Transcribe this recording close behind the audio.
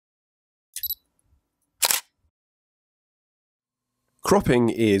Cropping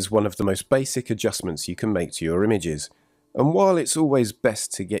is one of the most basic adjustments you can make to your images, and while it's always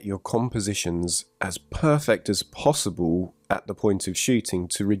best to get your compositions as perfect as possible at the point of shooting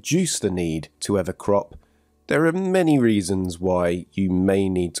to reduce the need to ever crop, there are many reasons why you may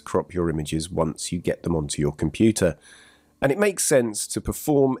need to crop your images once you get them onto your computer, and it makes sense to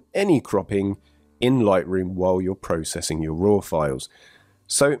perform any cropping in Lightroom while you're processing your RAW files.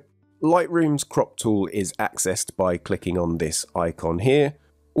 So Lightroom's crop tool is accessed by clicking on this icon here,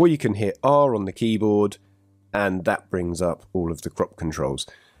 or you can hit R on the keyboard and that brings up all of the crop controls.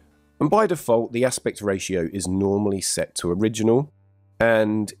 And by default, the aspect ratio is normally set to original,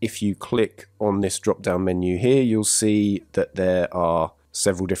 and if you click on this drop down menu here, you'll see that there are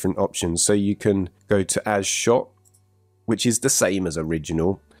several different options. So you can go to as shot, which is the same as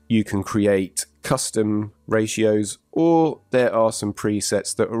original. You can create custom ratios, or there are some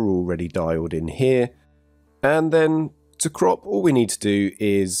presets that are already dialed in here. And then to crop, all we need to do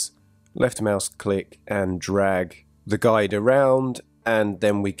is left mouse click and drag the guide around, and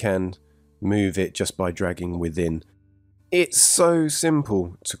then we can move it just by dragging within. It's so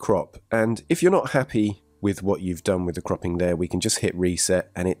simple to crop, and if you're not happy with what you've done with the cropping there, we can just hit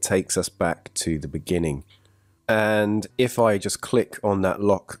reset and it takes us back to the beginning. And if I just click on that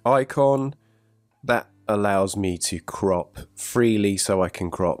lock icon, that allows me to crop freely, so I can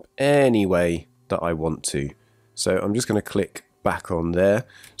crop any way that I want to. So I'm just going to click back on there.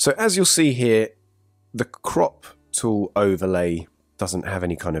 So as you'll see here, the crop tool overlay doesn't have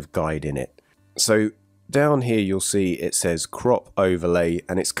any kind of guide in it. So down here you'll see it says crop overlay,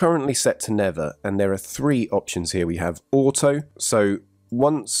 and it's currently set to never, and there are three options here. We have auto, so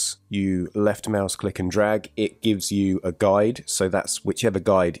once you left mouse click and drag, it gives you a guide, so that's whichever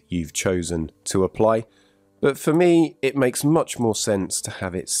guide you've chosen to apply. But for me, it makes much more sense to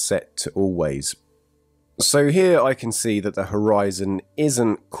have it set to always. So here I can see that the horizon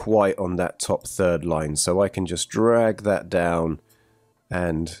isn't quite on that top third line, so I can just drag that down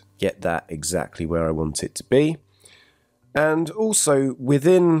and get that exactly where I want it to be. And also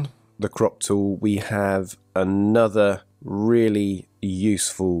within the crop tool, we have another really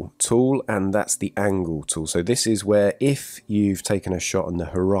useful tool, and that's the angle tool. So this is where if you've taken a shot and the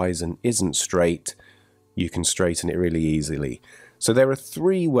horizon isn't straight, you can straighten it really easily. So there are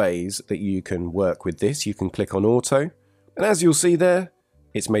three ways that you can work with this. You can click on auto, and as you'll see there,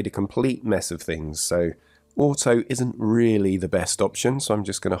 it's made a complete mess of things. So auto isn't really the best option, so I'm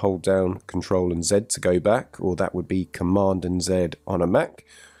just going to hold down Control and Z to go back, or that would be Command and Z on a Mac.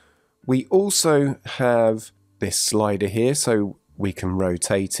 We also have this slider here, so we can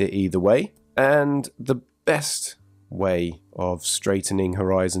rotate it either way. And the best way of straightening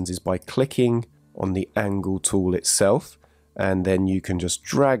horizons is by clicking on the angle tool itself, and then you can just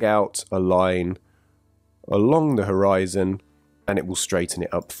drag out a line along the horizon and it will straighten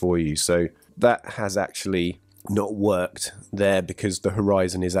it up for you. So that has actually not worked there because the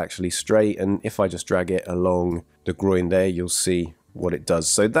horizon is actually straight, and if I just drag it along the groin there, you'll see what it does.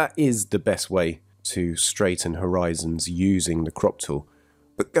 So that is the best way to straighten horizons using the crop tool.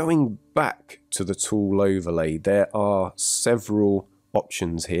 But going back to the tool overlay, there are several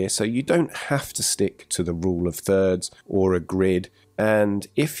options here, so you don't have to stick to the rule of thirds or a grid. And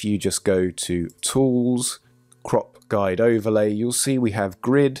if you just go to Tools, Crop Guide Overlay, you'll see we have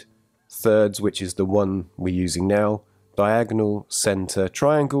Grid, Thirds, which is the one we're using now, Diagonal, Center,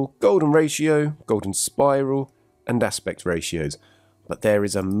 Triangle, Golden Ratio, Golden Spiral, and Aspect Ratios. But there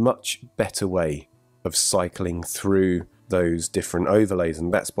is a much better way of cycling through those different overlays,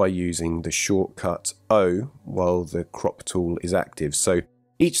 and that's by using the shortcut O while the crop tool is active. So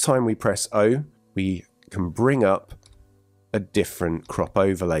each time we press O, we can bring up a different crop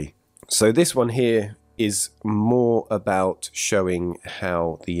overlay. So this one here is more about showing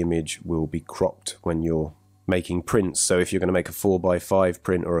how the image will be cropped when you're making prints. So if you're going to make a 4x5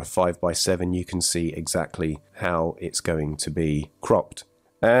 print or a 5x7, you can see exactly how it's going to be cropped.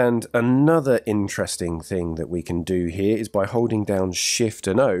 And another interesting thing that we can do here is by holding down Shift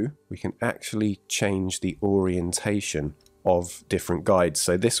and O, we can actually change the orientation of different guides.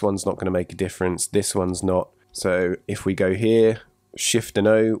 So this one's not going to make a difference, this one's not. So if we go here, Shift and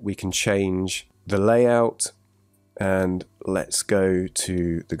O, we can change the layout, and let's go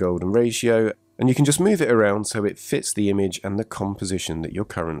to the golden ratio, and you can just move it around so it fits the image and the composition that you're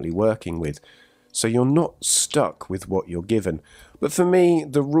currently working with. So you're not stuck with what you're given. But for me,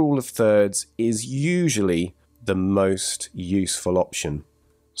 the rule of thirds is usually the most useful option.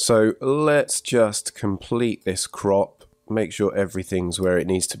 So let's just complete this crop, make sure everything's where it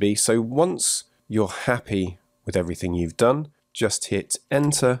needs to be. So once you're happy with everything you've done, just hit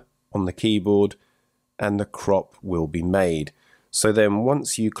enter on the keyboard and the crop will be made. So then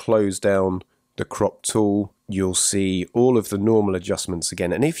once you close down the crop tool, you'll see all of the normal adjustments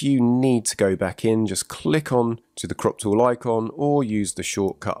again. And if you need to go back in, just click on to the crop tool icon or use the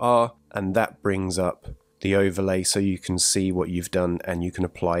shortcut R, and that brings up the overlay so you can see what you've done and you can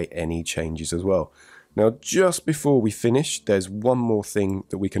apply any changes as well. Now, just before we finish, there's one more thing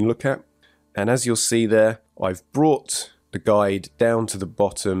that we can look at. And as you'll see there, I've brought the guide down to the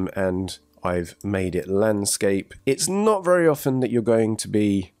bottom and I've made it landscape. It's not very often that you're going to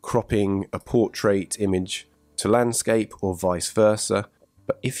be cropping a portrait image to landscape or vice versa,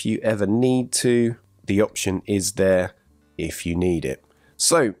 but if you ever need to, the option is there if you need it.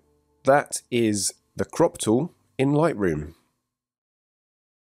 So that is the crop tool in Lightroom.